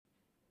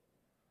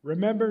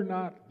Remember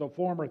not the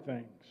former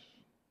things,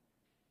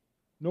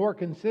 nor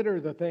consider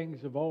the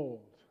things of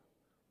old.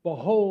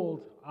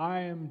 Behold,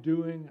 I am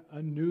doing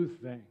a new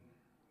thing.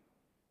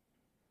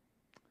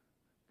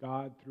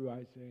 God through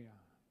Isaiah.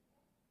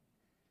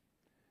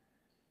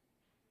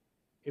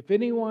 If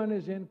anyone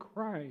is in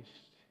Christ,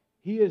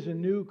 he is a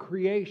new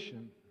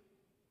creation,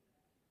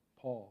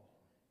 Paul.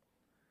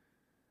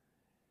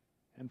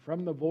 And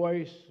from the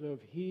voice of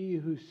he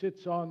who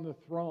sits on the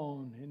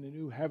throne in the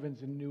new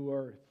heavens and new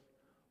earth,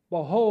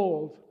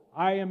 behold,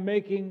 I am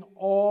making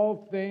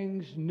all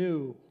things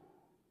new.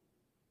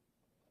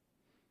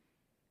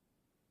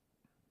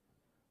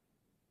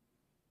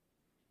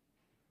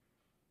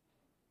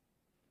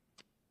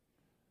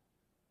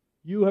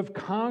 You have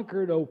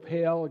conquered, O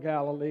pale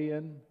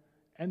Galilean,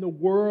 and the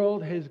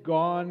world has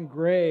gone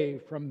gray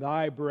from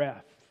thy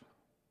breath.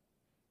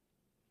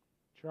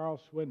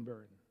 Charles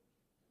Swinburne.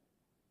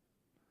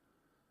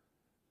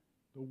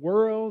 The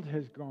world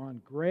has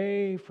gone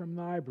gray from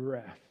thy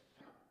breath.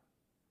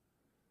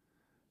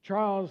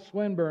 Charles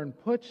Swinburne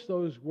puts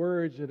those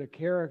words at a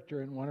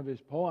character in one of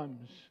his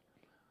poems,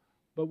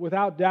 but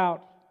without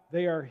doubt,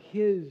 they are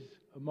his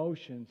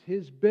emotions,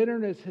 his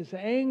bitterness, his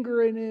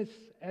anger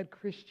at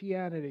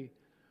Christianity.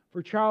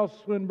 For Charles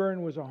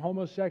Swinburne was a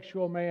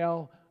homosexual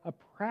male, a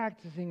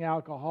practicing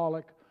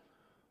alcoholic,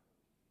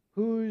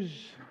 whose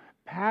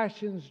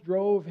passions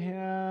drove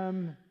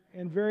him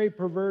in very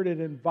perverted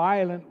and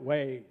violent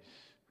ways.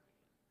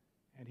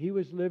 And he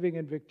was living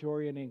in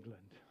Victorian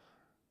England.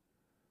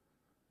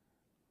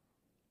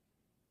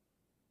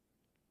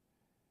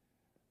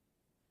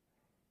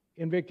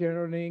 In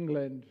Victorian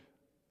England,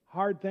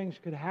 hard things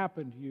could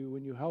happen to you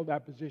when you held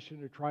that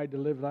position or tried to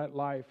live that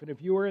life. And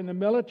if you were in the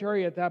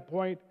military at that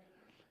point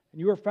and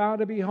you were found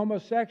to be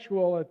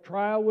homosexual, a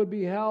trial would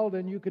be held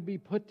and you could be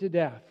put to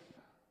death.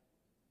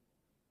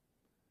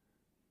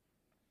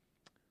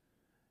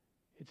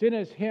 It's in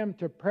his hymn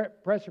to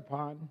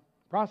Proserpine,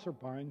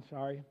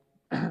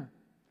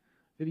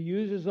 that he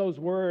uses those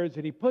words,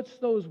 and he puts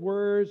those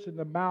words in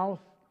the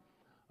mouth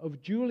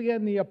of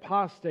Julian the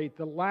Apostate,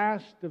 the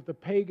last of the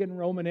pagan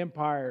Roman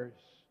empires.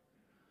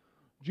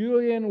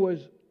 Julian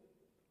was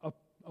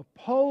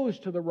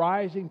opposed to the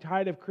rising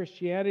tide of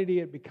Christianity,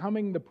 it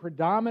becoming the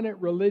predominant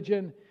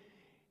religion,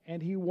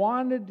 and he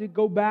wanted to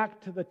go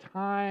back to the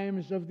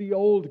times of the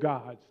old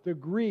gods, the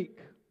Greek,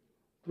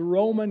 the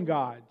Roman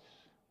gods,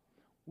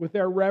 with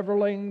their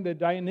reveling, the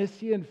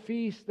Dionysian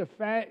feast, the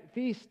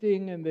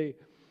feasting, and the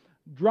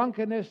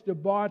drunkenness,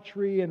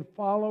 debauchery, and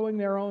following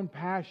their own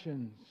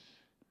passions,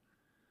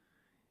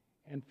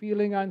 and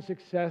feeling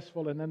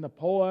unsuccessful. And then the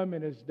poem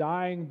in his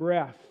dying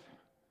breath,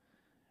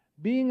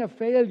 being a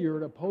failure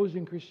at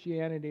opposing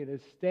Christianity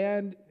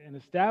and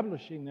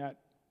establishing that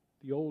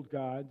the old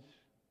gods,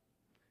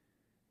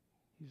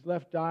 he's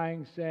left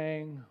dying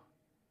saying,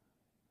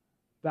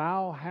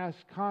 "Thou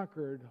hast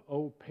conquered,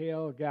 O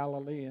pale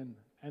Galilean,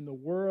 and the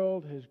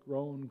world has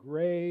grown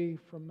gray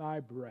from thy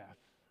breath."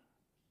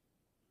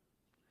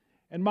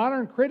 And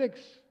modern critics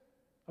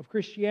of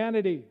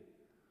Christianity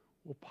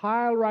will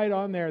pile right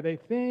on there. They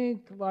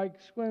think,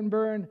 like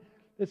Swinburne,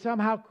 that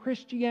somehow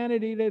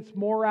Christianity, its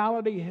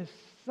morality, has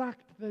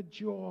sucked the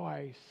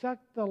joy,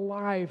 sucked the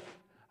life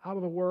out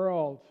of the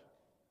world.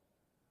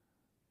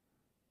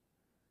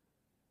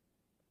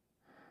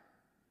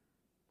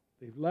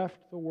 They've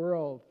left the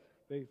world.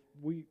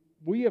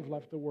 We have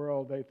left the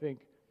world, they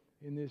think,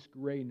 in this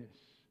grayness.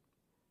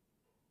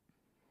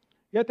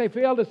 Yet they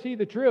fail to see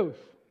the truth.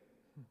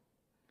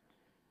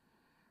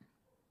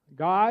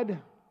 God,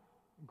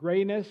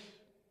 grayness,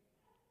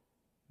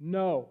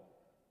 no.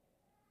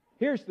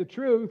 Here's the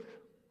truth.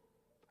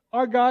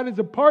 Our God is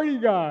a party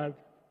God.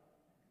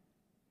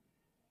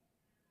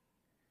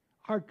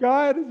 Our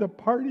God is a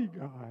party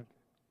God.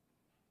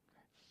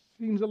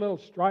 Seems a little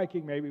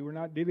striking, maybe. We're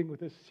not dealing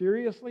with this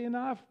seriously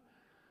enough.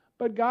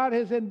 But God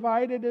has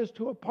invited us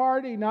to a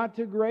party, not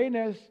to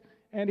grayness.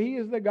 And He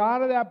is the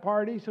God of that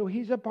party, so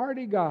He's a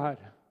party God.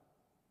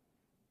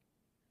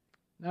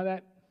 Now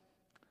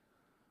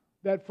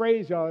that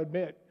phrase, I'll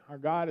admit, our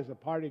God is a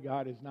party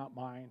God, is not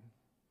mine.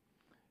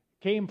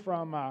 Came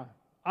from,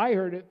 I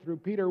heard it through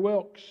Peter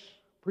Wilkes,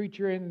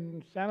 preacher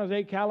in San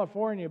Jose,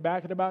 California,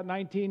 back in about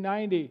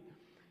 1990.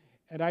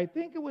 And I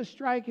think it was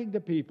striking to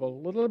people,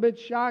 a little bit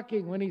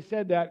shocking when he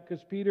said that,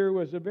 because Peter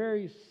was a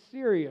very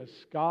serious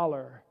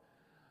scholar.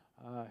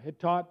 Had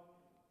taught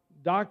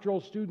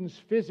doctoral students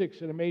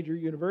physics at a major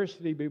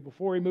university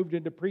before he moved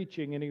into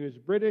preaching, and he was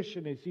British,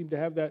 and he seemed to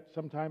have that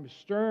sometimes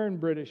stern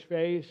British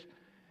face.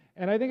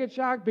 And I think it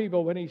shocked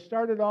people when he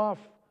started off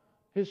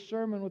his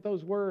sermon with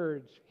those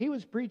words. He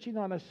was preaching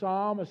on a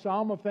psalm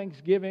of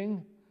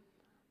thanksgiving.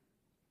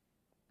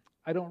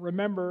 I don't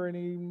remember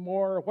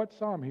anymore what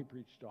psalm he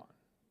preached on.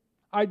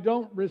 I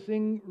don't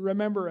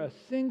remember a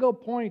single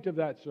point of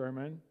that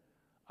sermon.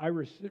 I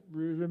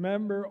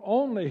remember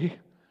only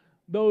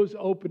those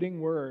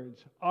opening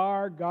words.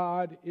 Our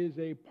God is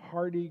a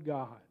party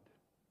God.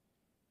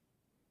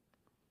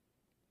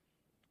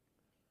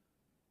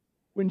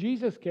 When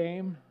Jesus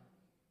came,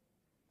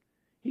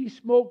 He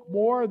spoke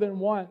more than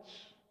once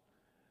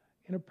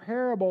in a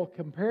parable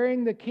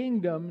comparing the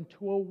kingdom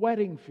to a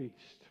wedding feast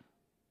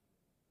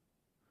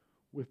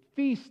with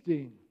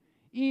feasting,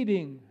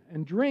 eating,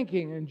 and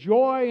drinking, and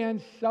joy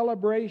and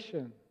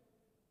celebration.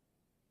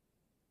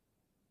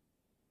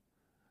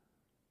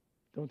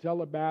 Don't tell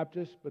the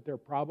Baptists, but there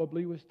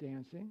probably was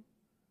dancing.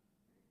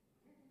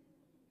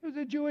 It was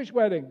a Jewish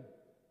wedding.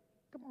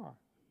 Come on.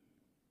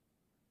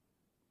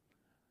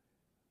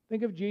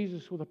 Think of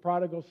Jesus with the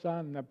prodigal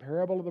son, the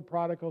parable of the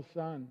prodigal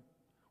son.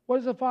 What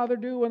does the father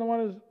do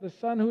when the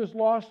son who is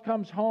lost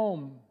comes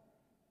home?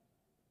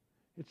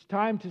 It's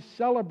time to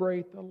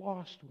celebrate the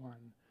lost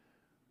one.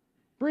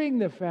 Bring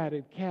the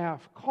fatted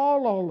calf.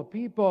 Call all the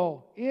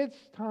people. It's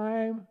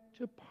time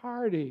to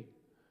party.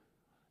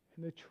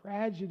 And the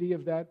tragedy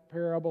of that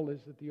parable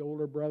is that the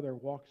older brother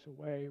walks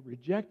away,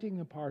 rejecting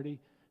the party,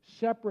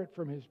 separate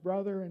from his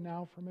brother and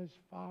now from his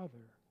father.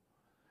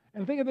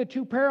 And think of the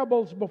two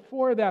parables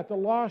before that, the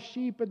lost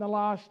sheep and the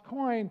lost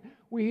coin.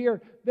 We hear,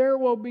 there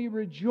will be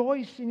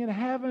rejoicing in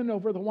heaven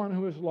over the one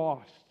who is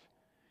lost.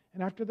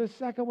 And after the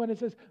second one, it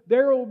says,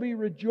 there will be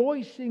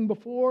rejoicing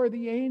before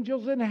the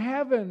angels in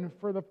heaven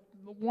for the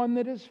one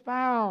that is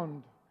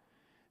found.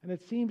 And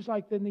it seems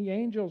like then the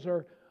angels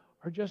are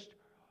just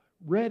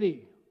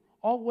ready,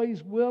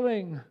 always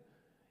willing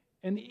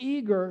and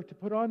eager to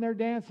put on their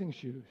dancing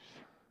shoes.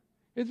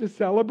 It's a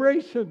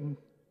celebration.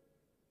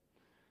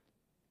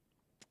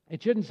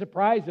 It shouldn't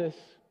surprise us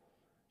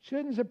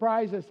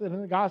that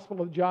in the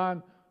Gospel of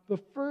John, the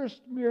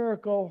first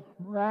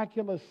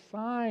miraculous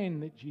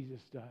sign that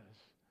Jesus does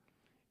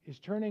is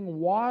turning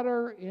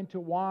water into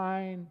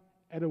wine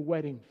at a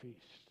wedding feast.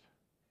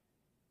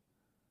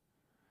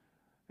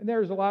 And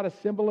there's a lot of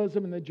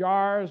symbolism in the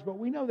jars, but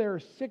we know there are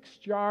 6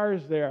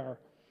 jars there.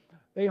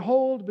 They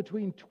hold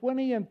between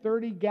 20 and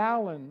 30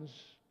 gallons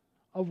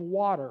of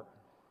water.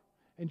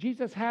 And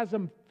Jesus has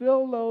them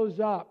fill those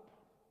up.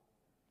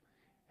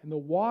 And the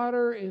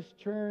water is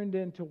turned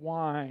into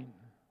wine.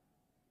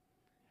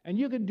 And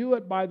you can do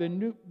it by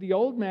the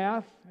old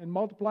math and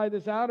multiply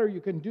this out, or you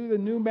can do the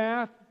new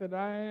math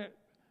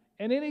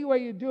and any way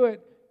you do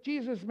it,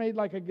 Jesus made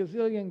like a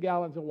gazillion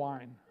gallons of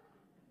wine.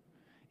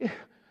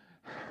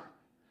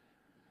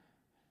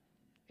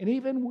 And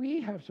even we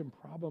have some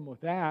problem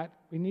with that.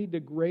 We need to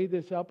grade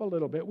this up a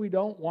little bit. We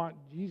don't want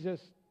Jesus,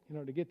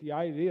 to get the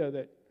idea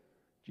that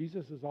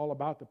Jesus is all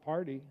about the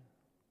party.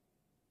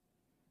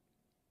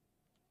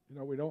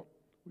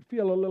 We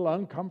feel a little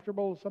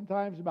uncomfortable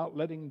sometimes about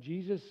letting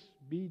Jesus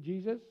be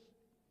Jesus,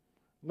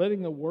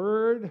 letting the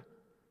Word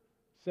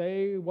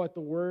say what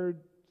the Word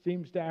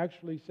seems to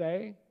actually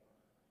say.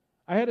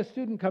 I had a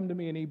student come to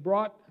me and he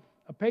brought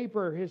a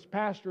paper his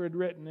pastor had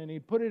written and he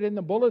put it in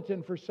the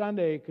bulletin for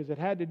Sunday because it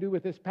had to do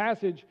with this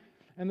passage.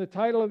 And the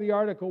title of the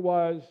article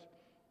was,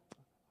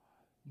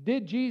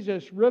 "Did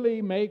Jesus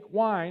really make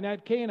wine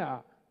at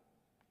Cana?"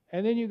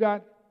 And then you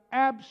got,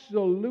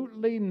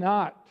 "Absolutely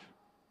not."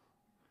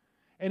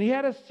 And he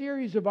had a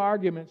series of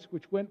arguments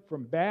which went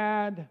from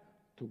bad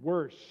to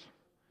worse.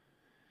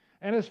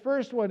 And his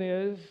first one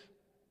is,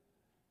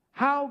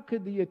 how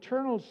could the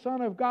eternal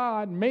Son of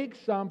God make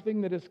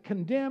something that is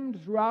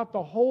condemned throughout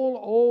the whole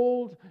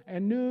Old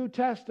and New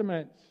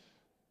Testaments?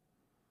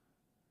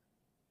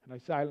 And I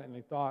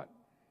silently thought,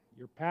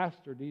 your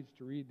pastor needs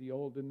to read the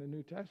Old and the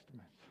New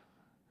Testaments.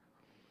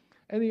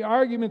 And the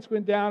arguments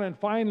went down, and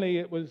finally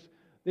it was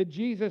that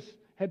Jesus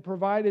had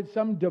provided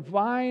some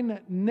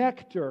divine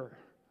nectar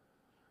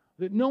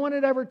that no one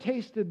had ever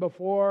tasted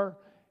before,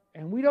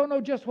 and we don't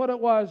know just what it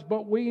was,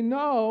 but we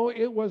know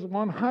it was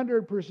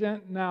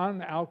 100%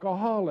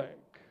 non-alcoholic.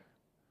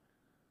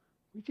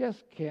 We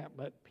just can't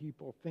let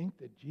people think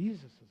that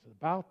Jesus is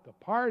about the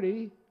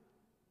party.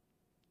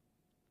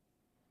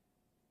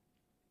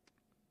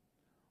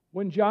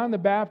 When John the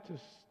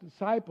Baptist's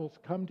disciples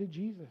come to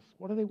Jesus,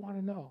 what do they want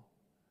to know?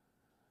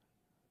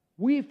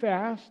 We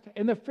fast,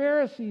 and the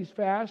Pharisees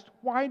fast.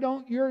 Why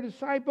don't your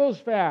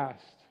disciples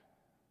fast?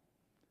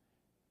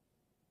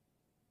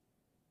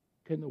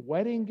 Can the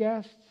wedding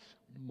guests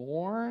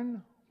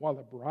mourn while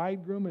the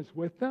bridegroom is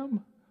with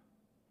them?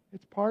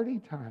 It's party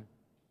time.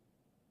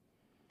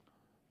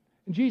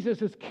 And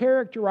Jesus is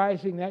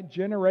characterizing that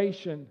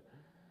generation.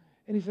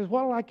 And he says,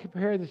 what do I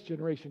compare this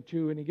generation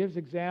to? And he gives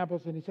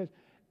examples, and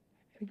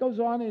he goes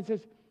on and he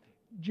says,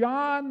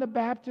 John the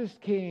Baptist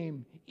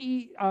came,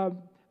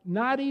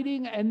 not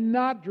eating and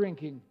not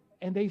drinking.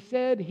 And they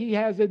said he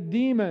has a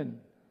demon.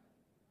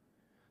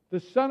 The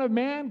Son of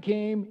Man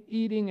came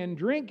eating and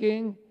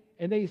drinking,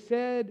 and they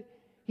said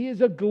he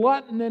is a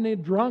glutton and a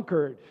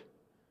drunkard.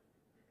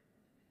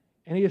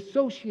 And he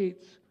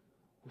associates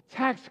with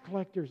tax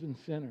collectors and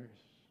sinners.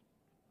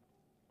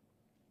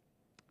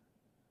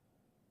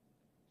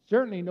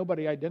 Certainly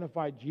nobody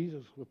identified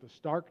Jesus with the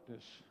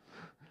starkness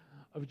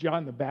of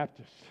John the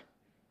Baptist.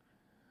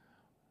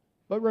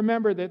 But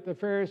remember that the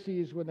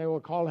Pharisees, when they will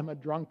call him a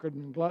drunkard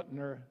and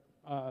glutton,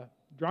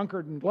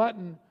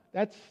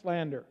 that's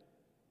slander.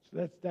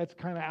 So that's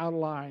kind of out of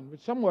line.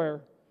 But somewhere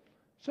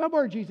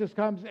Jesus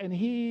comes and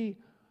he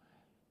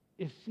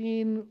is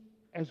seen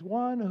as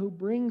one who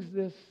brings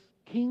this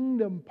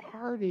kingdom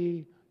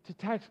party to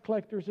tax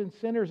collectors and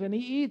sinners, and he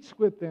eats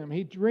with them,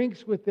 he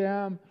drinks with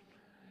them,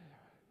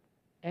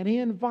 and he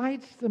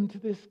invites them to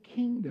this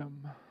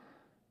kingdom.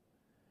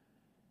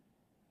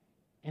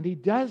 And he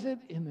does it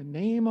in the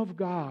name of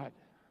God.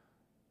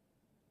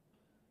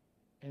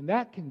 And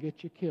that can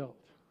get you killed.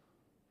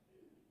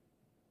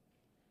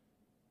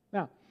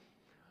 Now,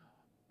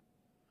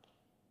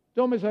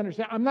 don't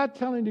misunderstand. I'm not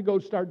telling you to go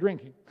start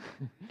drinking.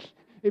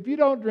 If you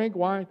don't drink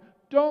wine,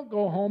 don't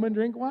go home and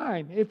drink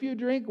wine. If you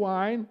drink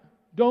wine,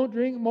 don't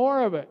drink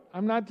more of it.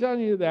 I'm not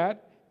telling you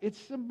that. It's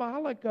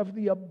symbolic of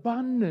the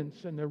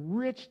abundance and the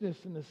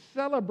richness and the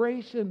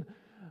celebration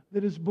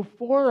that is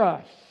before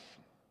us.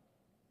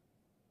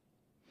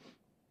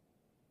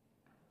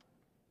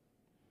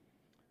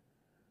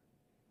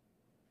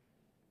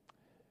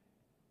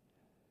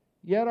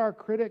 Yet our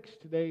critics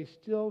today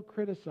still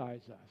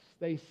criticize us.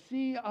 They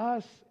see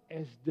us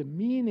as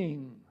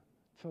demeaning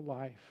to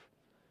life,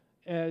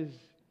 as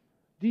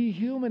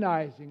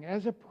dehumanizing,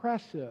 as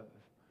oppressive.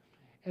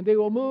 And they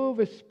will move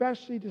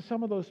especially to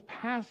some of those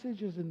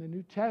passages in the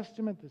New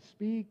Testament that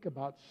speak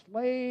about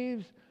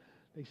slaves.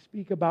 They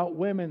speak about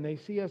women. They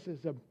see us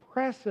as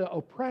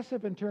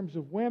oppressive in terms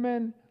of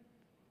women,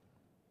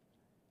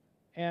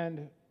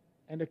 and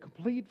a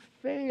complete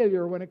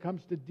failure when it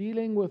comes to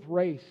dealing with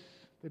race,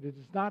 that it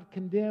is not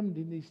condemned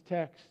in these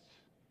texts.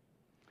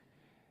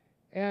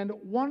 And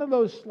one of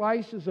those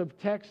slices of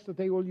text that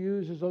they will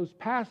use is those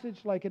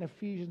passages like in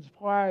Ephesians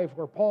 5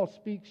 where Paul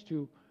speaks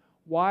to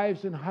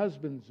wives and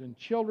husbands and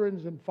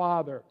children and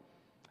father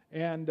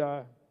and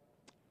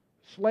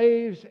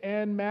slaves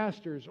and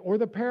masters, or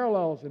the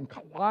parallels in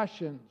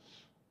Colossians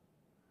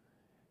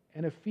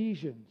and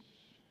Ephesians.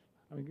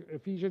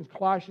 Ephesians,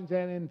 Colossians,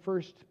 and in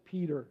 1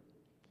 Peter.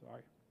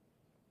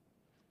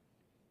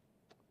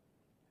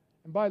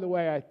 And by the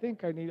way, I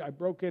think I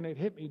broke in, it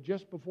hit me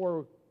just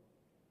before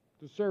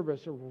the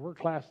service or before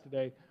class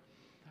today.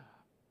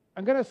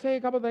 I'm going to say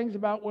a couple things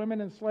about women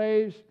and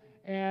slaves,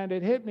 and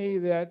it hit me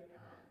that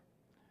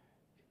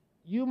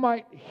you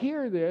might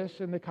hear this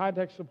in the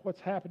context of what's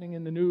happening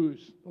in the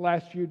news the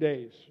last few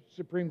days.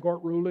 Supreme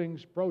Court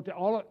rulings, protest,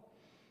 all of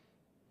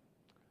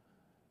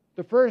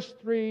the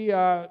first three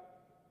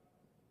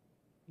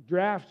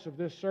drafts of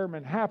this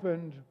sermon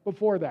happened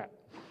before that.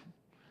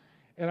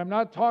 And I'm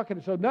not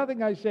talking, so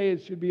nothing I say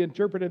should be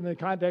interpreted in the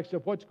context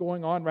of what's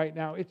going on right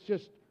now. It's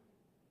just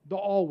the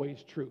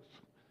always truth.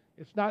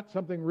 It's not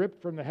something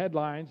ripped from the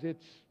headlines.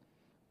 It's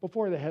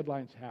before the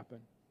headlines happen.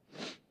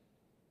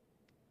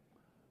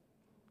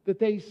 That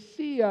they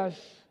see us,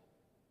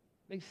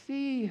 they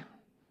see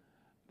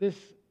this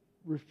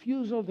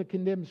refusal to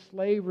condemn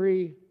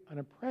slavery, an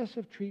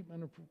oppressive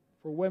treatment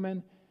for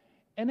women,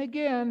 and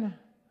again,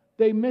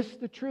 they miss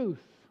the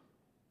truth.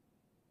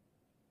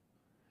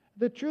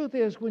 The truth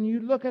is, when you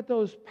look at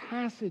those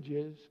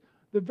passages,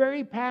 the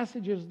very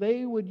passages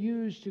they would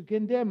use to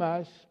condemn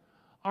us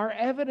are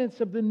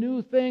evidence of the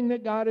new thing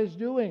that God is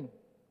doing.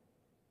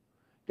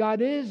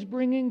 God is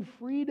bringing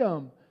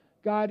freedom.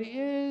 God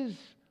is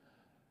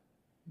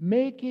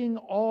making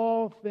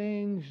all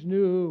things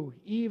new,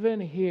 even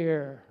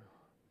here.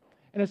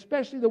 And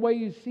especially the way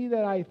you see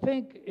that, I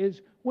think,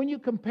 is when you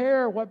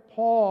compare what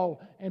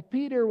Paul and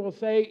Peter will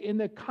say in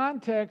the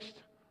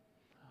context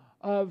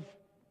of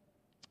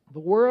the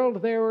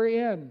world they were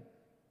in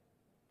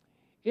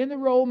the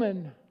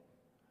Roman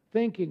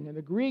thinking and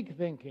the Greek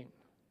thinking,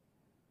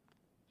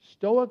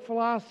 Stoic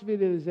philosophy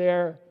that is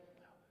there,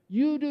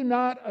 you do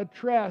not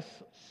address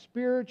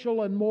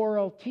spiritual and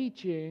moral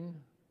teaching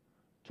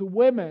to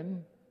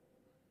women,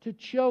 to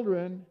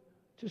children,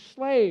 to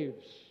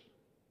slaves.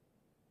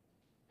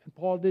 And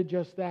Paul did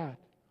just that.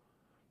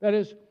 That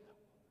is,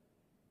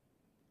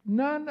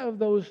 none of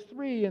those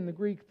three in the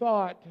Greek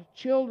thought,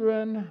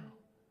 children,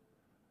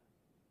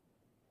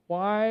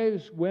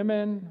 wives,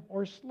 women,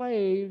 or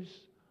slaves,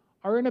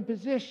 are in a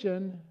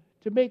position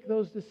to make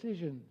those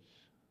decisions.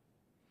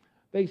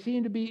 They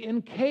seem to be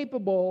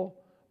incapable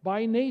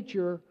by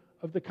nature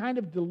of the kind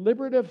of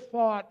deliberative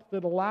thought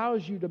that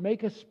allows you to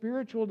make a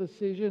spiritual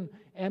decision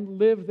and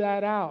live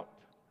that out.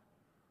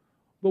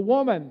 The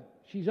woman,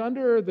 she's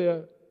under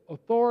the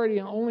authority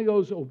and only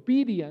owes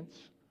obedience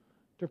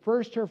to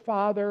first her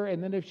father,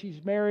 and then if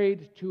she's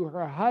married, to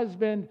her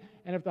husband,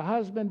 and if the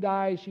husband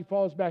dies, she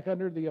falls back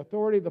under the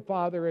authority of the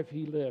father if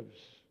he lives,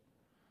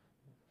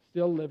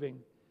 still living,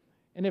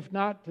 and if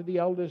not, to the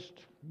eldest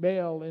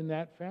male in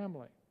that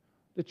family.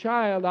 The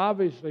child,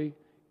 obviously,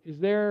 is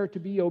there to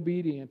be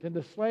obedient, and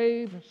the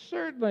slave,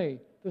 certainly,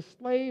 the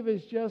slave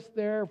is just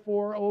there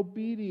for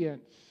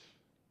obedience.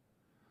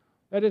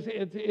 That is,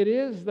 it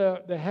is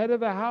the head of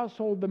the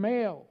household, the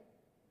male,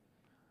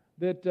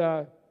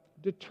 that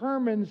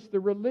determines the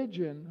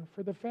religion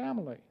for the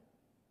family.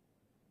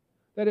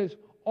 That is,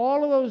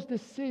 all of those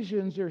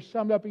decisions are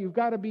summed up. You've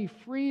got to be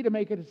free to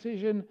make a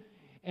decision,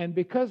 and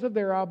because of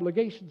their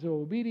obligations of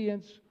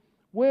obedience,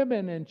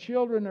 women and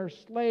children or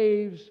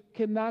slaves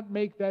cannot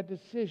make that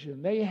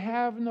decision. They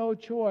have no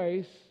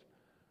choice.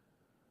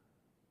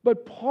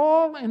 But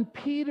Paul and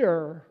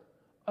Peter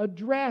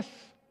address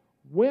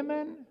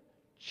women,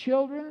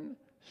 children,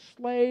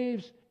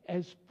 slaves,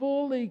 as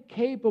fully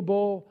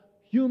capable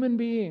human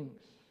beings.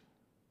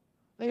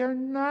 They are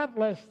not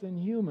less than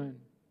human.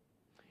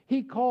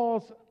 He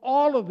calls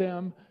all of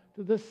them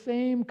to the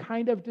same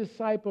kind of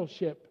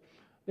discipleship.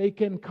 They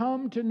can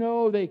come to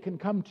know, they can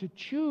come to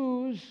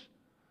choose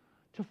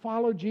to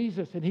follow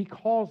Jesus, and He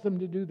calls them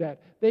to do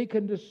that. They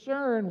can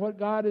discern what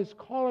God is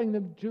calling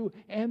them to,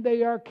 and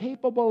they are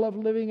capable of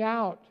living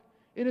out.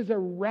 It is a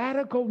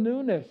radical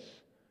newness.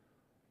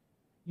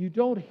 You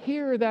don't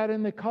hear that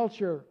in the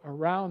culture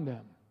around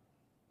them.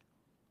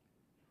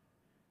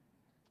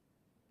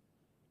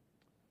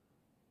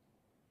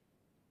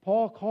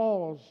 Paul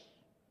calls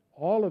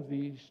all of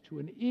these to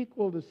an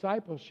equal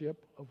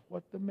discipleship of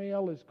what the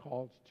male is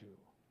called to.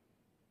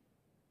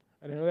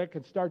 And I know that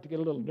can start to get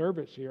a little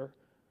nervous here.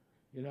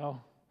 You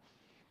know,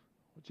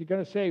 what's he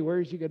going to say? Where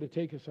is he going to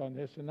take us on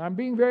this? And I'm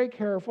being very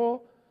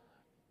careful.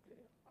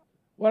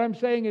 What I'm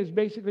saying is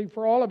basically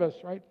for all of us,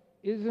 right?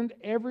 Isn't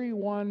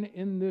everyone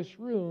in this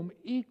room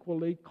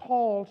equally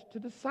called to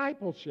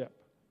discipleship?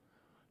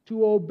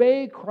 To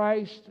obey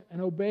Christ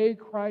and obey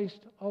Christ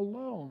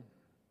alone?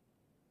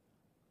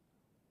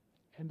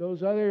 And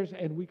those others,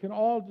 and we can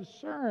all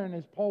discern,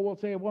 as Paul will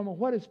say,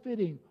 what is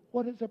fitting,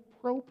 what is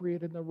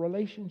appropriate in the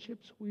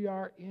relationships we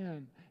are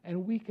in,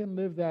 and we can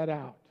live that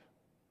out.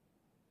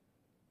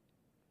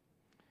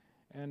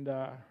 And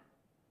I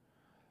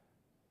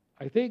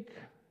think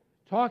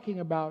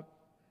talking about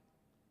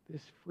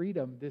this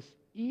freedom, this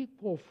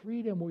equal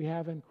freedom we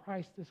have in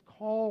Christ, this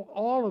call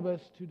all of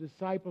us to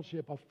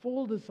discipleship, a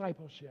full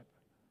discipleship,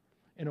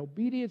 and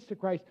obedience to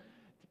Christ,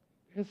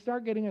 can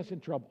start getting us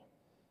in trouble.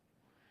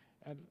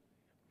 And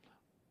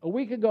a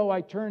week ago,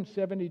 I turned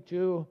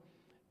 72,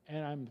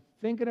 and I'm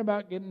thinking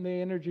about getting the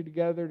energy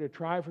together to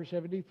try for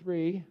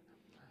 73.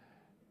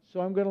 So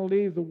I'm going to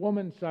leave the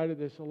woman side of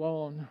this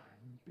alone,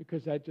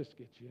 because that just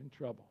gets you in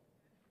trouble.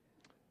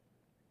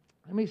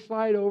 Let me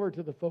slide over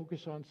to the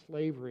focus on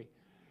slavery.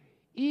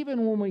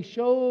 Even when we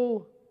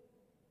show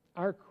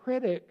our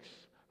critics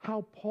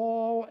how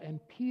Paul and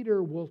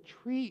Peter will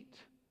treat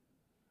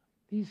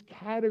these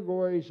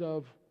categories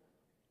of,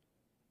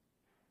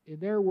 in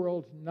their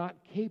world, not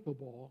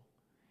capable,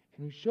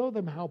 and we show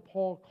them how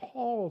Paul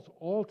calls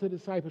all to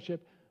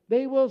discipleship,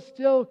 they will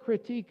still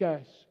critique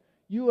us.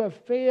 You have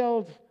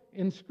failed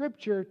in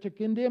Scripture to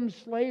condemn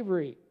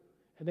slavery.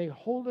 And they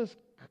hold us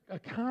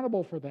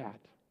accountable for that.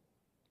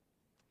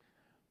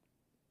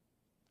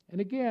 And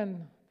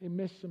again, they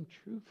miss some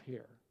truth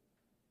here.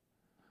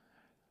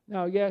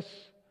 Now, yes,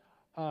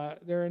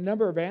 there are a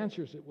number of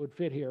answers that would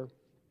fit here.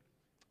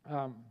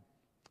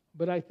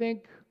 But I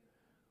think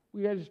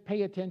we got to just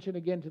pay attention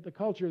again to the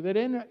culture. That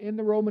in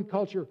the Roman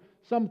culture,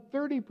 some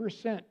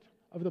 30%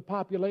 of the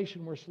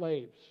population were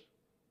slaves.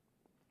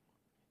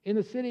 In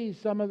the cities,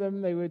 some of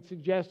them, they would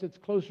suggest it's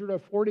closer to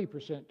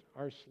 40%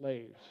 are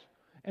slaves.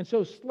 And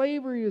so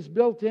slavery is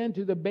built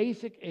into the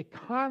basic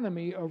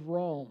economy of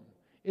Rome.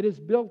 It is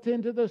built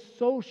into the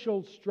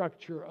social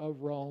structure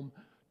of Rome.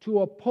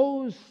 To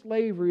oppose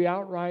slavery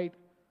outright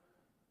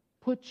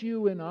puts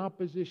you in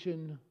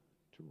opposition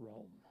to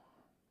Rome.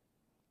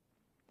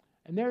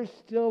 And there's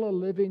still a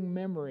living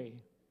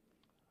memory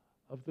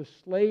of the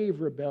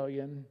slave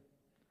rebellion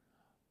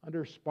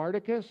under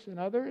Spartacus and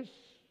others.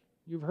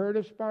 You've heard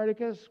of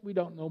Spartacus. We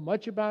don't know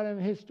much about him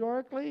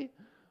historically.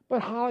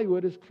 But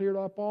Hollywood has cleared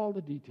up all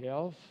the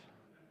details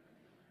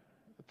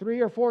 3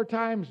 or 4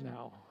 times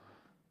now.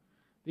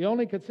 The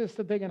only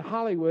consistent thing in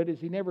Hollywood is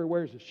he never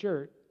wears a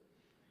shirt.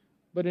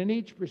 But in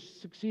each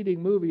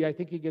succeeding movie, I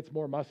think he gets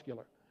more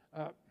muscular.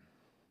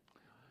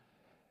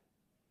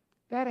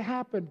 That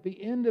happened.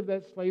 The end of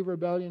that slave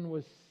rebellion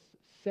was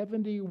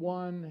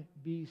 71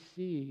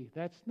 BC.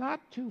 That's not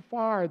too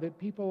far that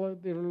people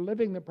that are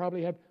living that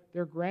probably have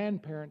their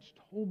grandparents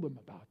told them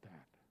about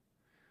that.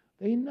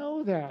 They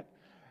know that.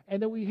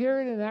 And then we hear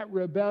it in that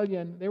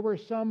rebellion, there were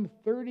some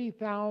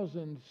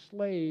 30,000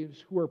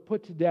 slaves who were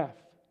put to death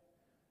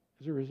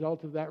as a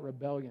result of that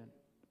rebellion.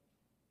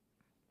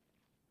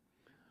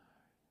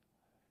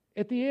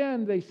 At the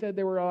end, they said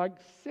there were like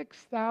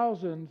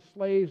 6,000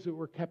 slaves that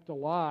were kept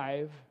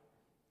alive,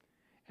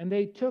 and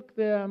they took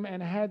them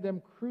and had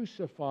them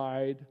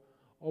crucified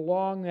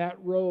along that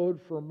road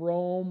from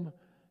Rome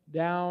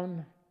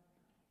down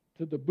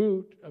to the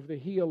boot of the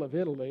heel of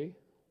Italy,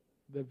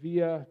 the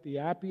Via the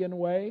Appian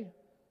Way.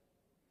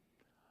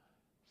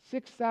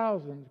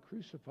 6,000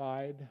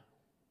 crucified.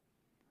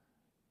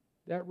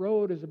 That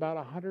road is about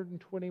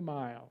 120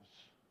 miles.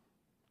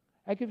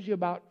 That gives you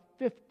about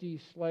 50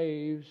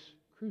 slaves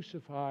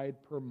crucified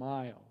per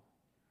mile.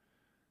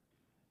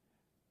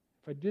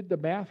 If I did the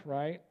math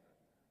right,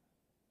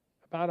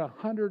 about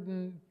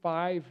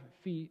 105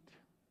 feet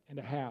and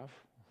a half,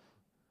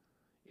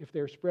 if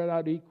they're spread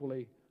out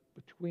equally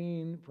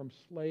between from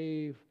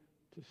slave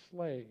to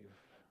slave.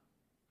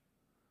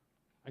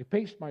 I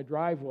paced my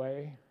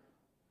driveway.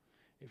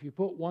 If you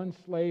put one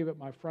slave at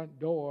my front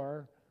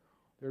door,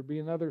 there'd be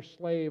another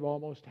slave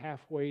almost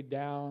halfway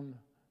down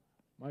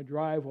my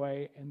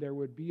driveway, and there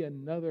would be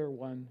another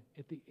one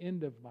at the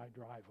end of my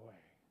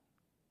driveway.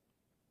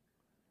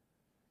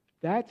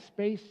 That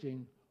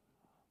spacing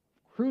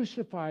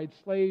crucified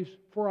slaves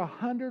for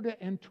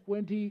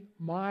 120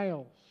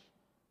 miles.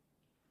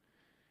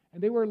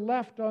 And they were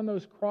left on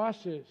those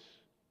crosses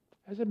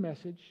as a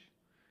message.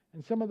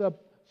 And some of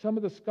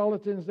the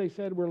skeletons, they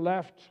said,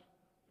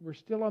 were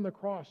still on the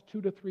cross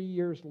 2 to 3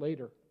 years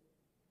later.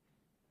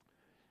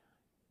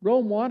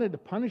 Rome wanted to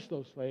punish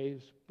those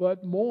slaves,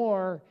 but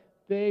more,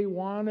 they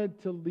wanted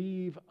to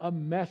leave a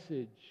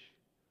message.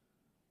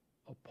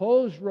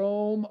 Oppose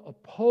Rome,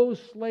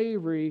 oppose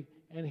slavery,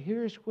 and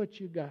here's what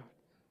you got.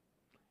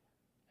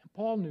 And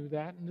Paul knew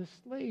that, and the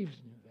slaves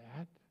knew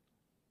that.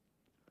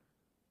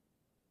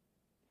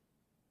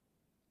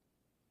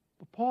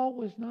 But Paul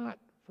was not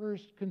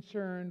first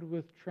concerned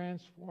with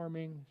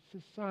transforming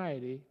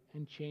society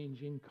and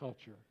changing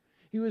culture.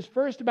 He was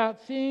first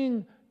about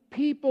seeing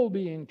people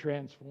being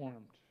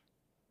transformed.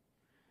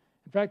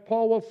 In fact,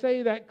 Paul will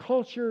say that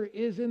culture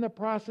is in the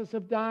process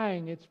of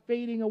dying. It's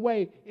fading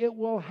away. It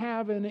will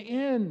have an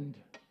end.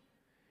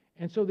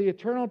 And so the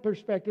eternal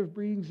perspective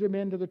brings him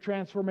into the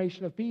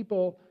transformation of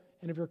people.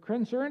 And if you're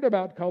concerned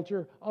about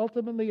culture,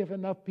 ultimately, if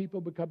enough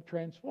people become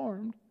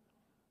transformed,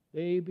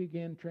 they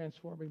begin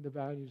transforming the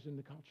values in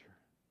the culture.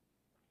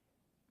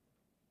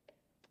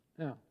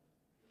 Now,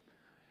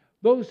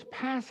 those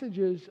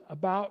passages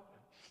about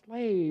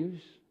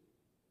slaves,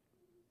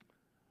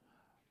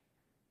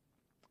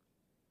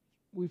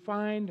 we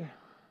find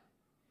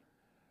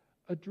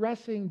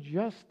addressing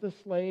just the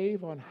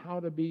slave on how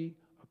to be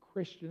a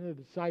Christian, a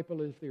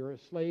disciple if they're a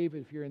slave,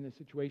 if you're in this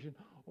situation,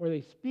 or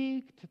they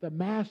speak to the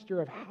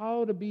master of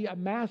how to be a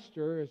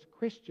master as a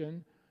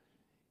Christian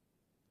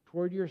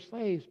toward your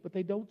slaves, but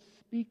they don't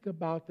speak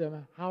about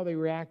them, how they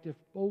react if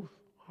both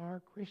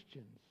are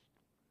Christians.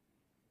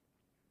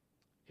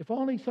 If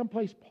only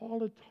someplace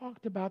Paul had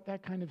talked about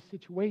that kind of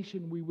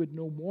situation, we would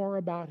know more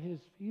about his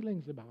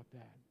feelings about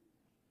that.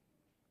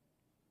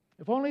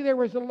 If only there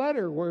was a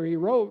letter where he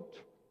wrote,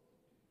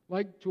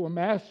 like to a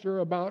master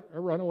about a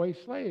runaway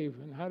slave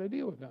and how to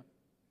deal with them.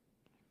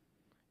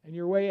 And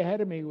you're way ahead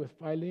of me with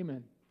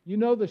Philemon. You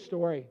know the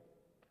story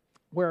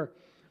where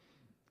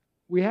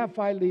we have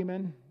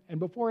Philemon, and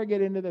before I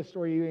get into the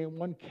story,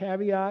 one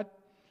caveat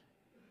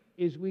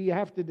is we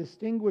have to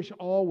distinguish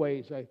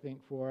always, I think,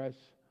 for us,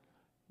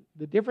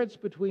 the difference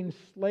between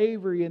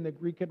slavery in the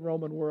Greek and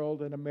Roman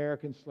world and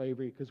American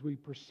slavery, because we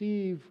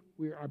perceive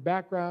our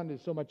background is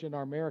so much in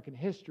our American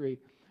history,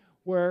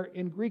 where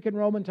in Greek and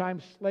Roman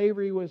times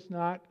slavery was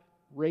not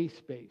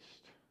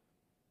race-based.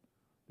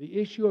 The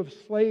issue of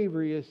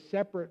slavery is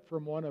separate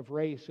from one of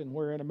race, and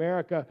where in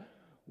America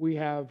we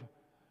have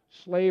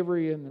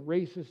slavery and the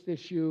racist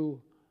issue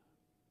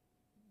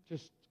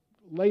just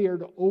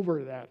layered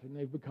over that, and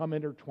they've become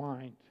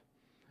intertwined.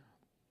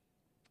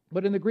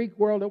 But in the Greek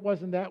world, it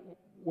wasn't that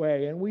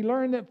way. And we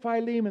learn that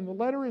Philemon, the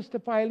letter is to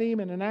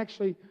Philemon, and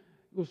actually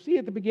we'll see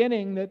at the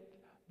beginning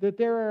that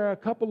there are a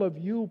couple of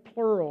you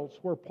plurals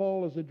where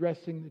Paul is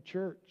addressing the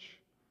church.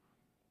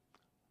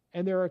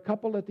 And there are a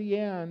couple at the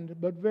end,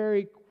 but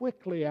very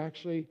quickly,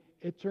 actually,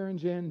 it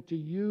turns into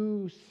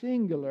you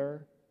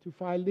singular to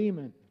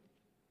Philemon.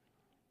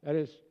 That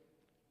is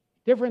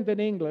different than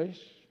English.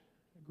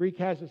 Greek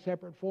has a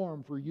separate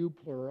form for you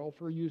plural,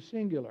 for you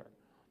singular.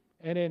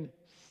 And in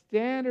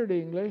standard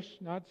English,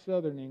 not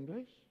Southern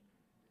English,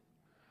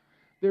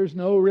 there's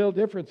no real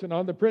difference. And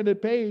on the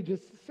printed page,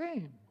 it's the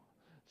same.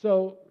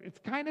 So it's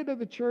kind of to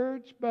the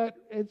church, but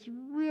it's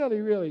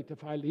really, really to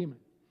Philemon.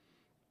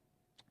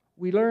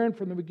 We learn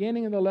from the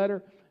beginning of the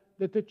letter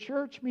that the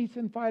church meets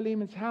in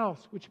Philemon's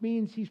house, which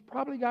means he's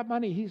probably got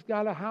money. He's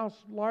got a house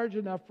large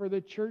enough for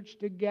the church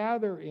to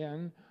gather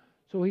in.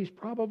 So he's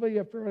probably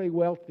a fairly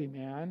wealthy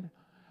man.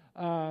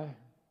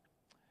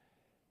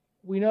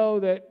 We know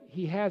that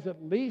he has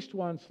at least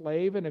one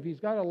slave, and if he's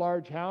got a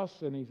large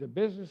house and he's a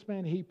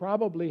businessman, he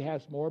probably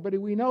has more. But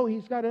we know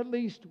he's got at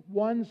least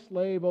one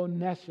slave,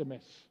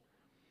 Onesimus.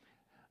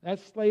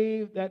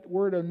 That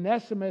word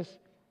Onesimus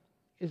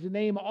is a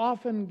name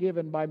often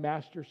given by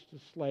masters to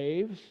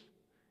slaves.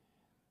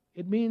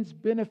 It means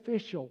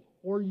beneficial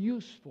or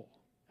useful.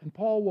 And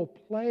Paul will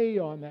play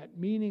on that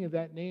meaning of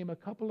that name a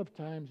couple of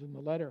times in the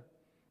letter.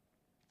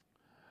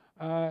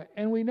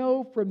 And we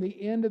know from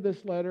the end of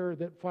this letter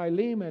that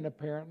Philemon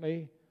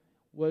apparently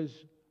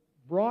was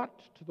brought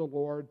to the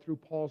Lord through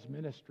Paul's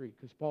ministry,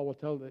 because Paul will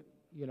tell that,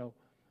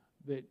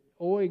 that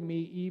owing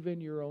me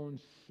even your own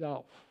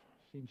self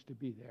seems to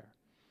be there.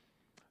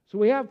 So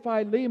we have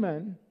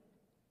Philemon,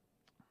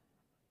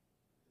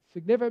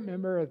 significant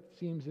member, it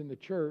seems, in the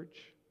church.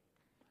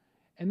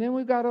 And then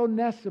we've got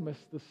Onesimus,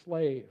 the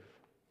slave.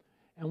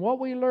 And what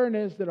we learn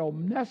is that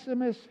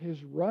Onesimus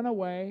has run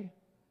away.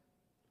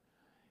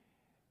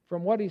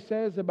 From what he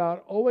says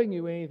about owing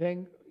you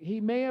anything, he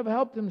may have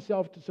helped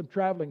himself to some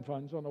traveling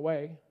funds on the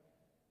way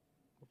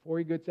before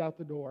he gets out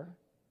the door.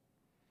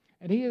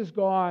 And he is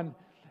gone.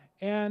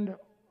 And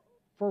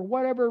for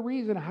whatever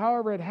reason,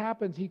 however it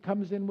happens, he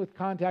comes in with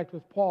contact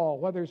with Paul,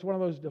 whether it's one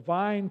of those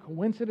divine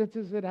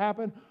coincidences that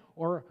happen,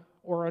 or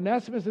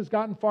Onesimus has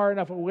gotten far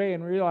enough away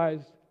and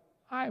realized,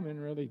 I'm in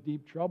really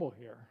deep trouble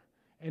here.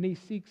 And he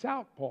seeks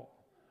out Paul.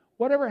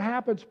 whatever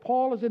happens,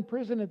 Paul is in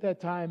prison at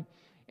that time.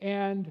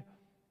 And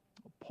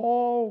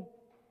Paul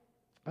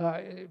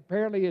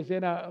apparently is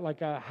in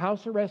a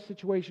house arrest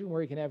situation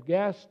where he can have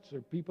guests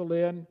or people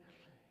in.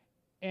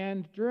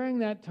 And during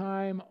that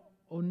time,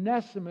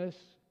 Onesimus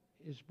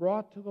is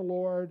brought to the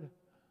Lord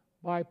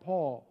by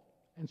Paul.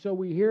 And so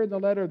we hear in the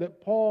letter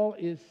that Paul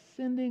is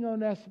sending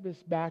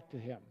Onesimus back to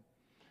him.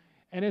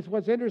 And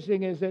what's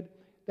interesting is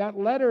that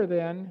letter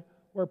then,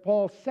 where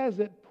Paul says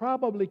it,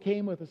 probably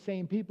came with the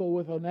same people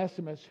with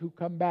Onesimus who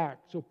come back.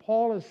 So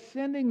Paul is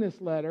sending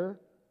this letter,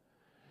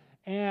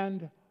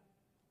 and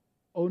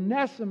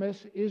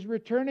Onesimus is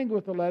returning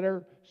with the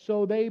letter,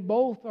 so they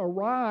both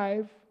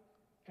arrive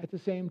at the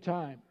same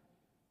time.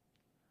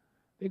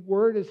 I think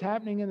word is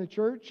happening in the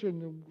church,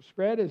 and the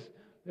spread is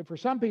that for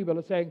some people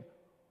it's saying,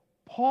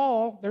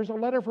 Paul, there's a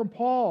letter from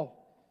Paul.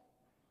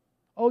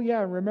 Oh yeah,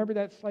 remember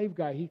that slave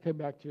guy, he came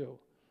back too.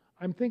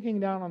 I'm thinking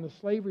down on the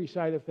slavery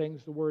side of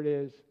things, the word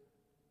is,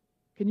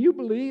 can you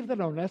believe that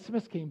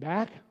Onesimus came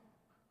back?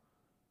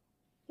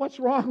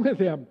 What's wrong with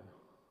him?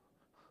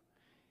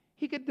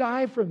 He could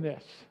die from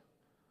this.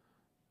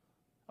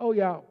 Oh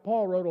yeah,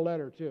 Paul wrote a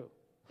letter too.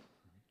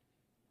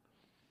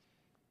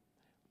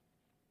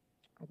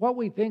 What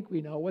we think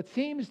we know, what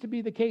seems to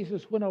be the case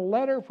is when a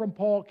letter from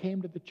Paul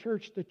came to the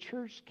church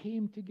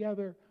came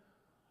together,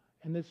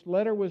 and this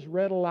letter was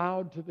read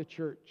aloud to the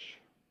church.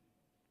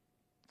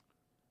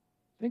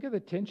 Think of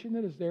the tension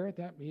that is there at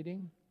that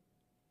meeting.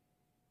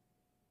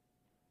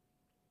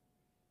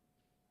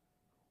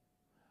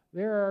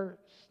 There are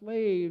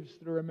slaves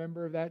that are a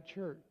member of that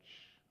church.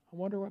 I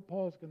wonder what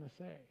Paul's going to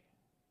say.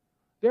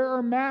 There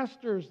are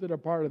masters that are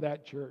part of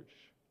that church.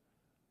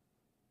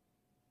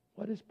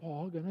 What is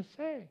Paul going to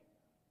say?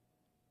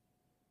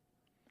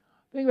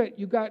 Think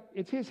about it.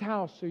 It's his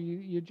house, so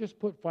you just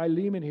put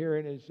Philemon here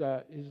in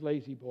his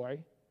lazy boy.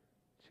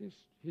 It's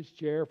his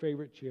chair,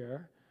 favorite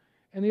chair.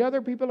 And the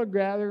other people are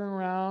gathering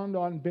around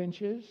on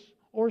benches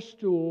or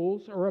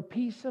stools or a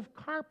piece of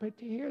carpet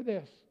to hear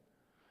this.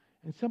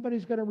 And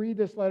somebody's going to read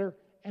this letter,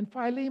 and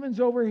Philemon's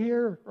over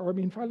here,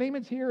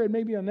 Philemon's here, and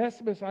maybe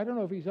Onesimus, I don't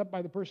know if he's up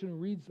by the person who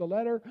reads the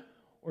letter,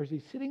 or is he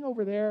sitting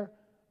over there?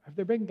 Have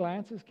there been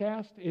glances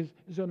cast? Is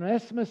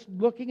Onesimus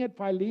looking at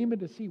Philemon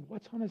to see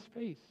what's on his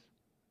face?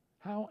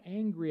 How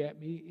angry at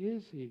me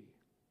is he?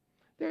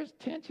 There's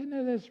tension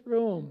in this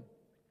room.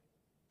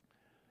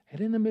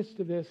 And in the midst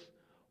of this,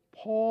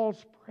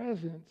 Paul's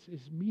presence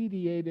is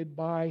mediated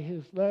by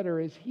his letter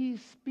as he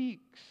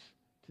speaks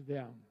to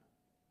them.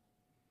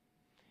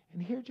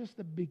 And here, just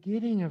the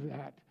beginning of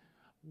that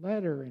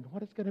letter and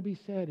what is going to be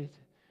said is,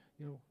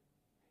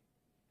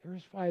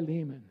 here's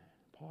Philemon.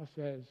 Paul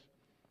says,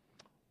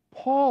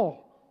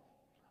 Paul,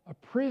 a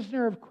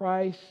prisoner of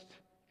Christ,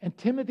 and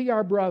Timothy,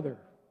 our brother,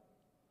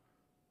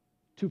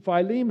 to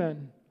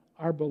Philemon,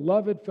 our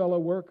beloved fellow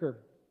worker,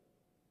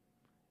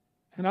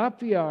 and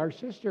Apphia, our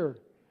sister,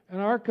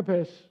 and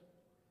Archippus,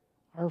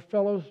 our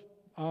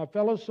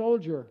fellow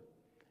soldier,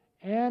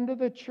 and to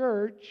the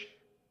church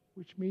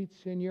which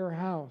meets in your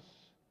house.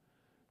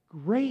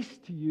 Grace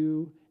to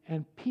you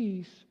and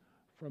peace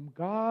from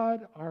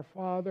God our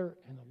Father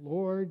and the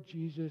Lord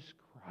Jesus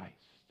Christ.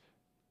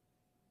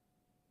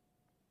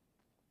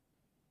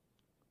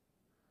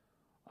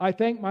 I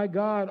thank my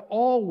God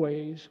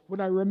always when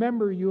I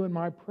remember you in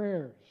my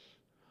prayers,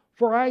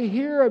 for I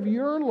hear of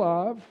your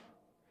love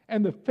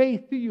and the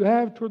faith that you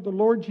have toward the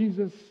Lord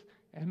Jesus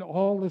and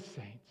all the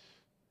saints.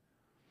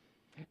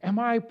 And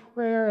my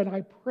prayer, and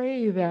I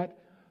pray that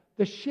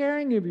the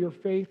sharing of your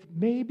faith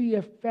may be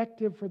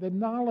effective for the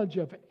knowledge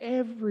of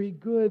every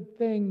good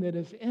thing that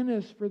is in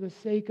us for the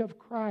sake of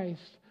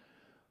Christ.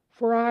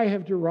 For I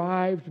have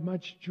derived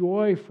much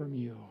joy from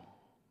you,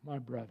 my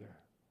brother,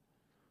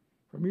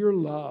 from your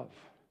love.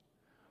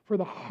 For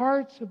the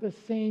hearts of the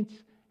saints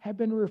have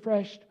been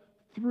refreshed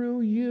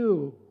through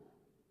you.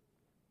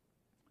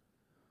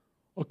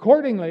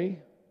 Accordingly,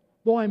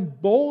 though I'm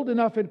bold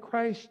enough in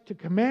Christ to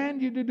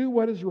command you to do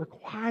what is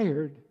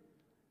required,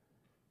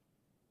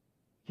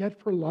 yet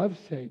for love's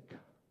sake,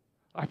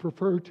 I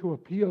prefer to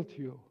appeal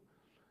to you.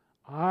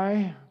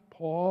 I,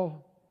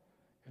 Paul,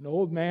 an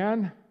old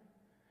man,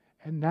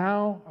 and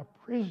now a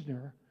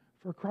prisoner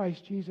for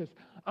Christ Jesus.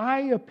 I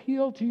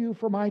appeal to you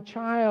for my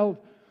child,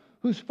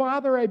 whose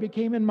father I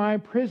became in my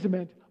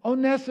imprisonment,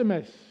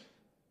 Onesimus.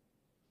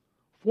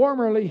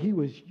 Formerly he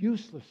was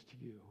useless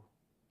to you,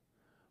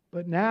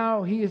 but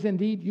now he is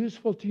indeed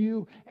useful to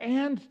you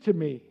and to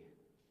me.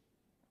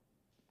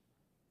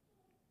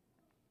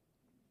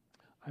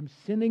 I'm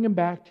sending him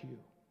back to you,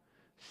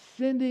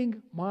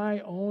 sending my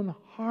own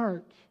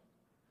heart.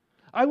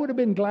 I would have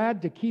been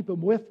glad to keep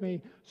him with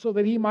me so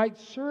that he might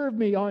serve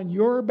me on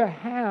your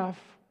behalf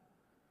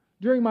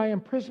during my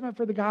imprisonment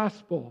for the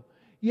gospel.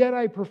 Yet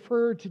I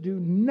prefer to do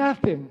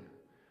nothing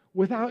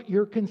without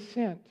your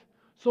consent,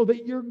 so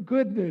that your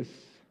goodness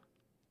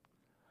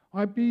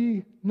might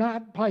be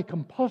not by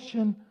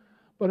compulsion,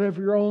 but of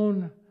your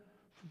own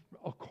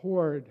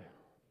accord.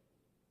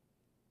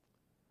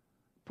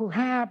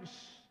 Perhaps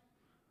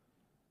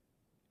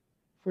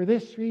for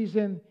this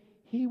reason,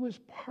 he was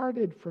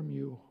parted from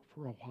you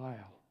for a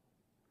while,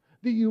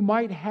 that you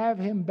might have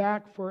him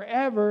back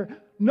forever,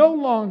 no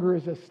longer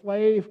as a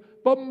slave,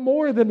 but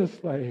more than a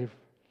slave,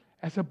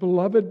 as a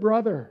beloved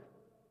brother,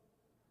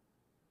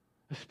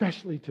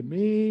 especially to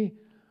me,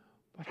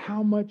 but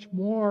how much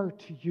more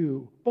to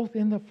you, both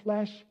in the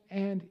flesh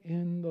and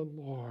in the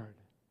Lord.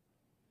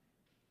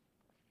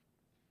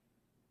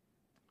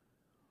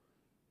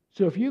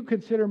 So if you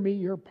consider me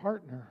your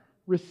partner,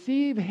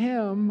 receive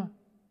him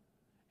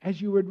as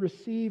you would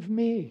receive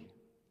me.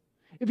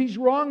 If he's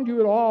wronged you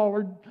at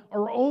all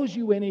or owes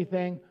you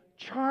anything,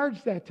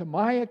 charge that to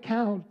my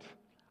account.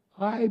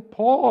 I,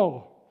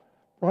 Paul,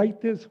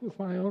 write this with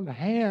my own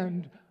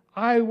hand.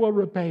 I will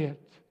repay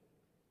it.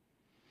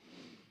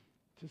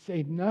 To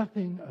say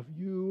nothing of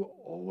you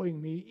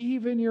owing me,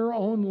 even your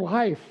own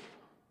life.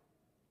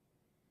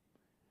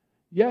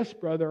 Yes,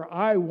 brother,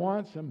 I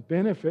want some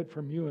benefit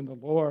from you in the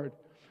Lord.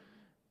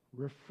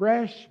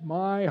 Refresh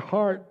my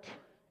heart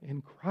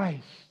in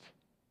Christ.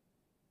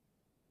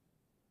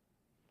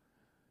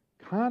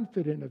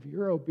 Confident of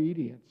your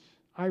obedience,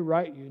 I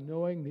write you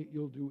knowing that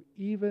you'll do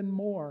even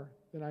more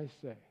than I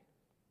say.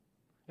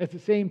 At the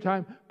same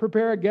time,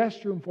 prepare a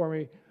guest room for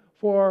me,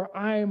 for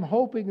I am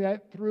hoping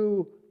that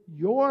through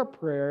your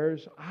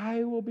prayers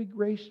I will be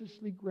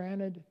graciously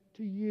granted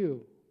to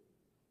you.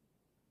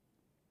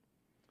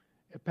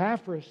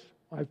 Epaphras,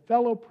 my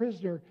fellow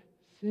prisoner,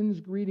 sends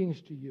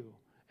greetings to you.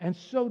 And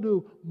so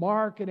do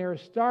Mark and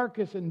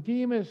Aristarchus and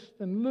Demas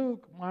and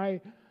Luke, my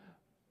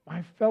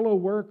fellow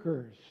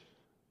workers.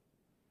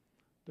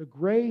 The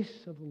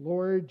grace of the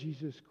Lord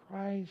Jesus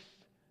Christ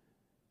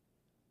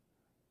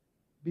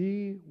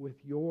be with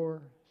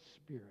your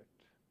spirit.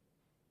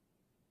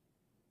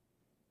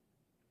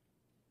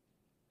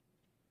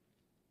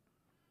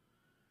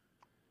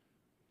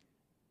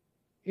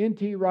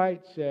 N.T.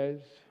 Wright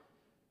says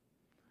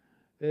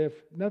that if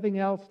nothing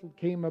else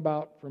came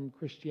about from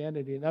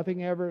Christianity,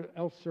 nothing ever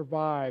else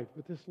survived,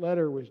 but this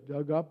letter was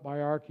dug up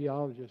by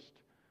archaeologists,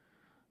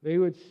 they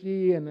would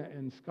see,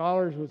 and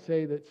scholars would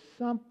say, that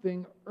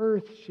something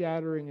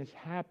earth-shattering is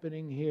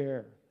happening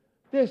here.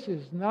 This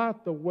is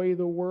not the way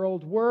the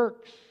world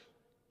works.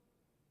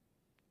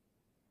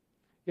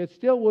 Yet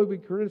still would be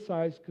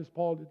criticized because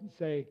Paul didn't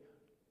say,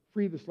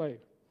 free the slave.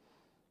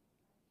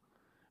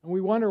 And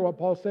we wonder what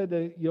Paul said,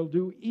 that you'll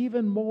do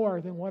even more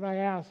than what I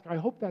ask. I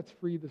hope that's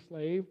free the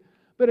slave,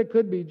 but it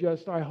could be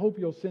just, I hope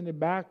you'll send him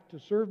back to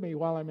serve me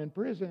while I'm in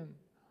prison.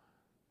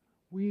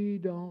 We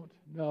don't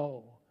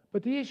know.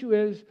 But the issue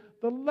is,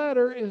 the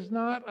letter is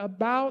not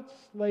about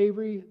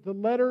slavery. The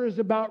letter is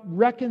about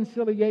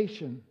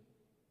reconciliation.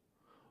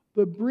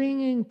 The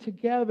bringing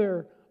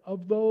together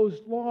of those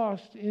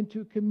lost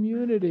into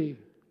community.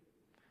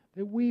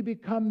 That we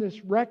become this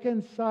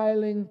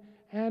reconciling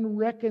and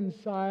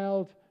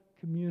reconciled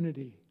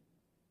community.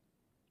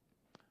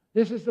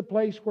 This is the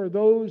place where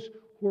those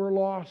who are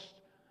lost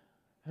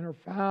and are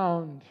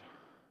found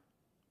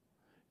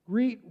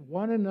greet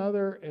one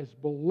another as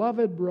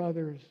beloved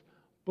brothers,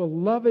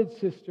 beloved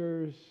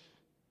sisters,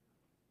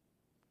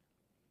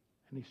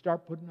 and they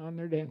start putting on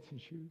their dancing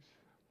shoes.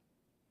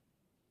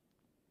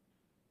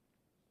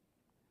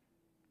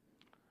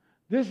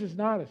 This is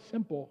not a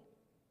simple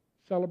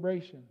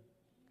celebration.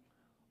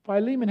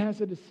 Philemon has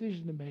a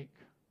decision to make.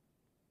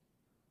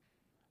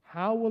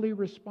 How will he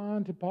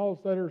respond to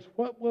Paul's letters?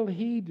 What will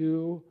he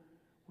do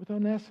with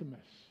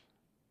Onesimus?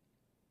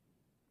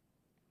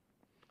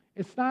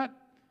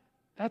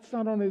 That's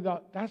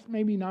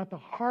maybe not the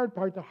hard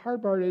part. The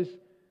hard part is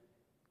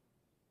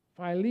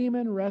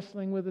Philemon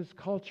wrestling with his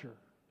culture.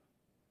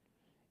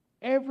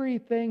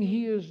 Everything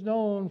he has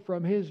known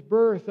from his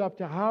birth up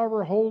to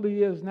however old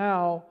he is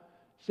now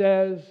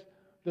says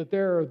that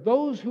there are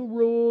those who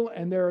rule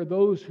and there are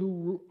those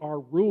who are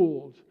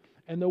ruled.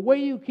 And the way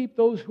you keep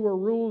those who are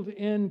ruled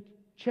in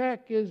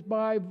check is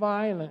by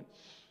violence.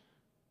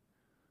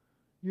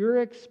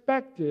 You're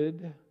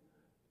expected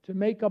to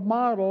make a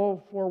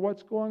model for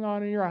what's going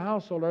on in your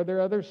household. Are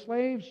there other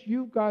slaves?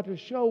 You've got to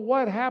show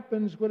what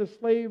happens when a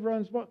slave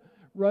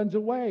runs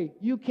away.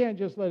 You can't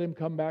just let him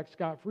come back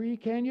scot-free,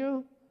 can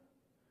you?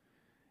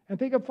 And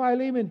think of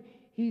Philemon.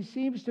 He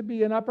seems to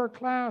be an upper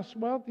class,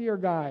 wealthier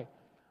guy.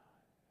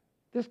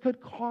 This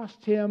could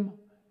cost him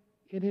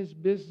in his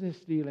business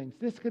dealings.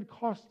 This could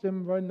cost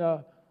him in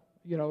the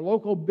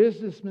local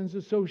businessmen's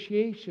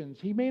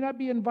associations. He may not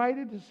be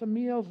invited to some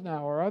meals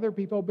now or other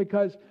people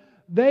because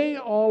they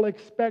all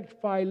expect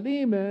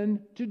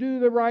Philemon to do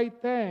the right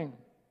thing.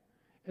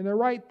 And the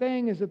right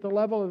thing is at the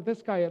level of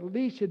this guy at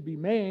least should be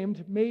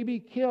maimed, maybe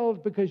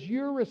killed, because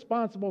you're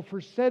responsible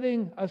for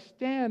setting a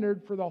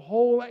standard for the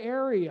whole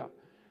area.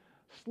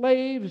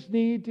 Slaves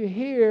need to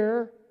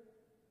hear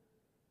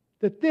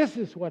that this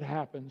is what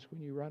happens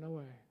when you run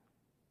away.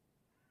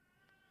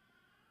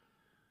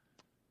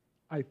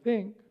 I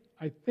think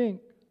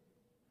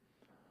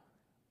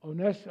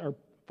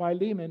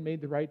Philemon made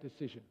the right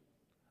decision.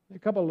 A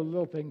couple of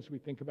little things we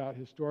think about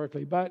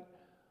historically, but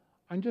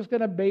I'm just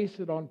going to base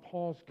it on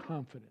Paul's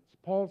confidence.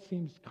 Paul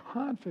seems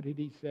confident,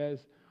 he says,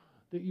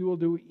 that you will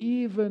do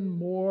even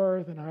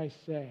more than I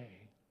say.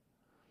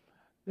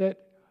 That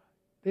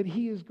that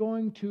He is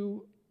going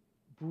to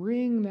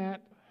bring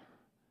that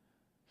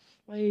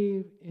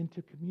slave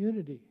into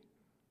community.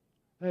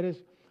 That is,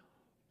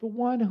 the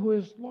one who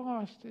is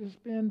lost has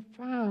been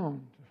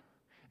found.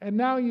 And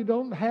now you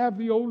don't have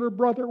the older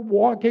brother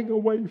walking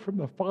away from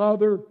the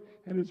father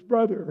and his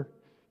brother.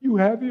 You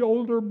have the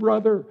older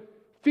brother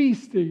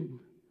feasting.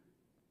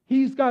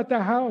 He's got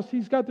the house.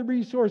 He's got the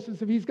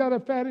resources. If he's got a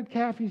fatted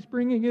calf, he's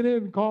bringing it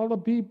in. Call the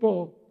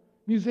people.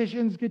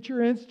 Musicians, get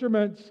your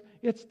instruments.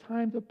 It's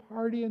time to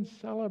party and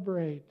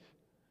celebrate.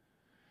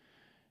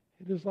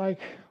 It is like,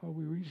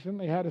 we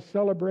recently had a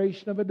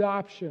celebration of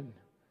adoption.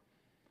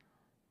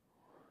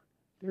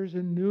 There's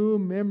a new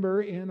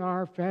member in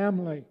our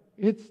family.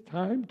 It's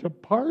time to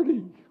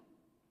party.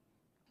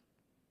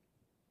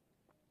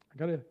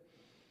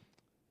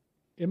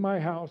 In my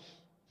house,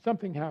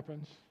 something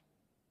happens,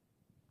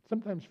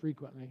 sometimes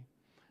frequently.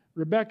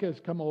 Rebecca has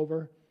come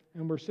over,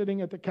 and we're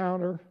sitting at the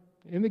counter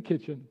in the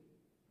kitchen,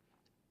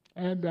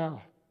 and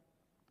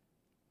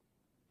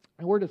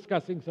we're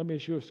discussing some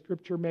issue of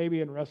Scripture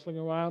maybe, and wrestling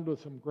around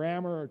with some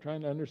grammar or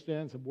trying to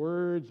understand some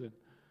words, and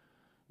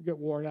we get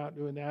worn out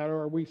doing that.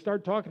 Or we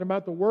start talking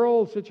about the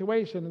world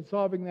situation and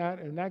solving that,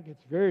 and that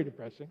gets very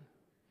depressing.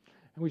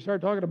 And we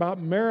start talking about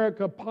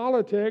America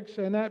politics,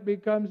 and that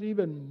becomes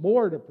even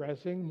more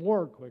depressing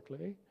more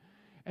quickly.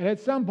 And at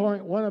some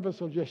point, one of us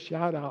will just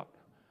shout out,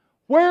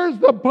 "Where's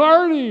the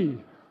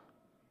party?"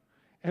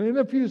 And in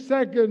a few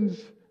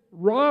seconds,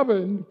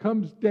 Robin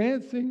comes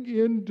dancing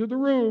into the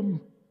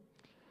room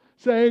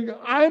saying,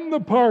 "I'm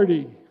the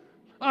party.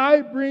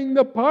 I bring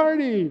the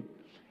party."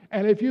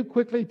 And if you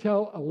quickly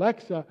tell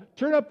Alexa,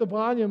 turn up the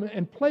volume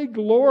and play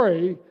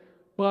Glory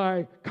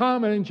by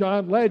Common and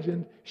John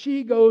Legend,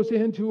 she goes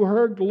into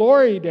her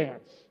glory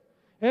dance.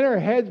 And her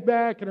head's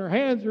back and her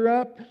hands are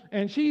up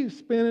and she's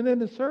spinning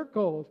into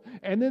circles.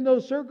 And in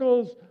those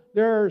circles,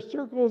 there are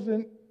circles,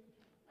 and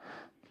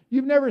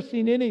you've never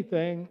seen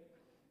anything.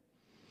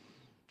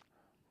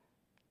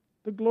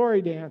 The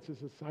glory dance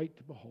is a sight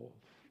to behold.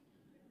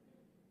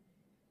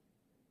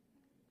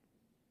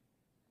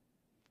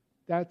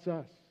 That's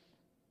us.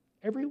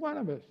 Every one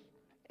of us.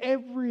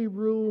 Every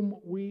room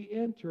we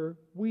enter,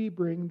 we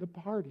bring the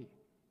party.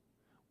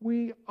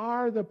 We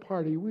are the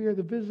party. We are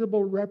the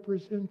visible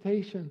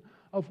representation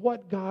of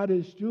what God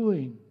is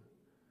doing.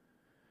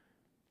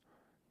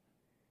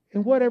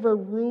 In whatever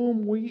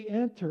room we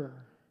enter,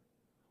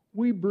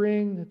 we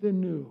bring the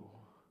new.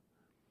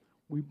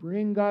 We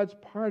bring God's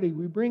party.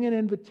 We bring an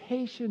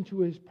invitation to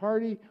His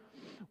party.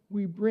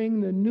 We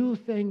bring the new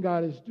thing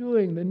God is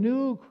doing, the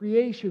new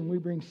creation. We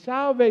bring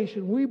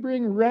salvation. We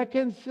bring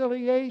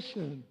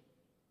reconciliation.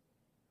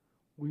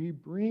 We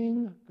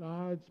bring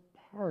God's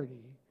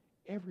party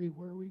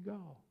everywhere we go.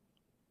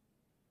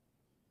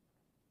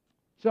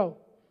 So,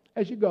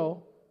 as you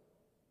go,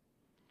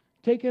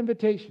 take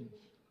invitations.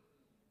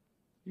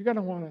 You're going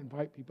to want to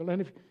invite people.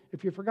 And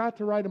if you forgot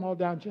to write them all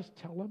down, just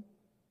tell them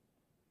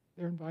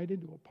they're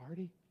invited to a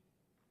party.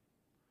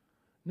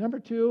 Number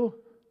 2,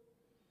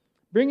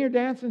 bring your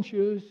dancing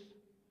shoes,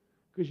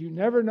 because you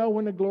never know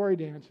when the glory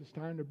dance is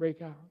time to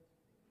break out.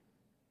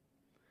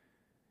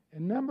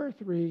 And number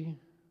 3,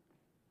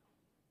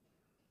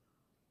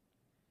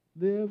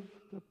 live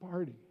the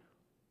party.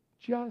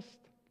 Just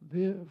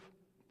live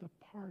the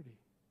party.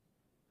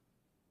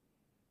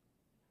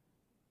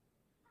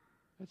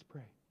 Let's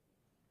pray.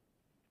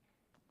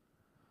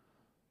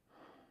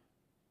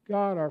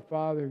 God, our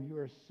Father, you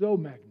are so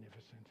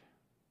magnificent.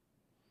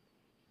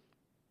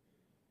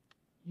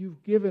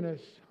 You've given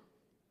us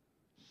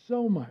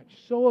so much,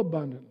 so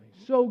abundantly,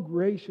 so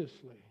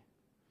graciously.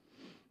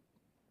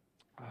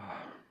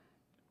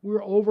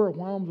 We're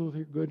overwhelmed with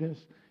your goodness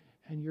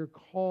and your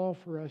call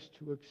for us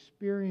to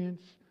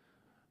experience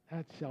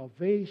that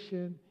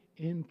salvation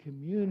in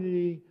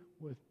community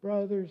with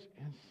brothers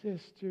and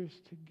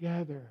sisters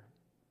together.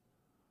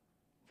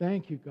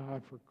 Thank you,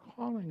 God, for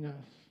calling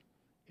us,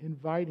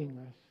 inviting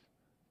us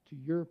to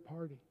your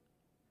party.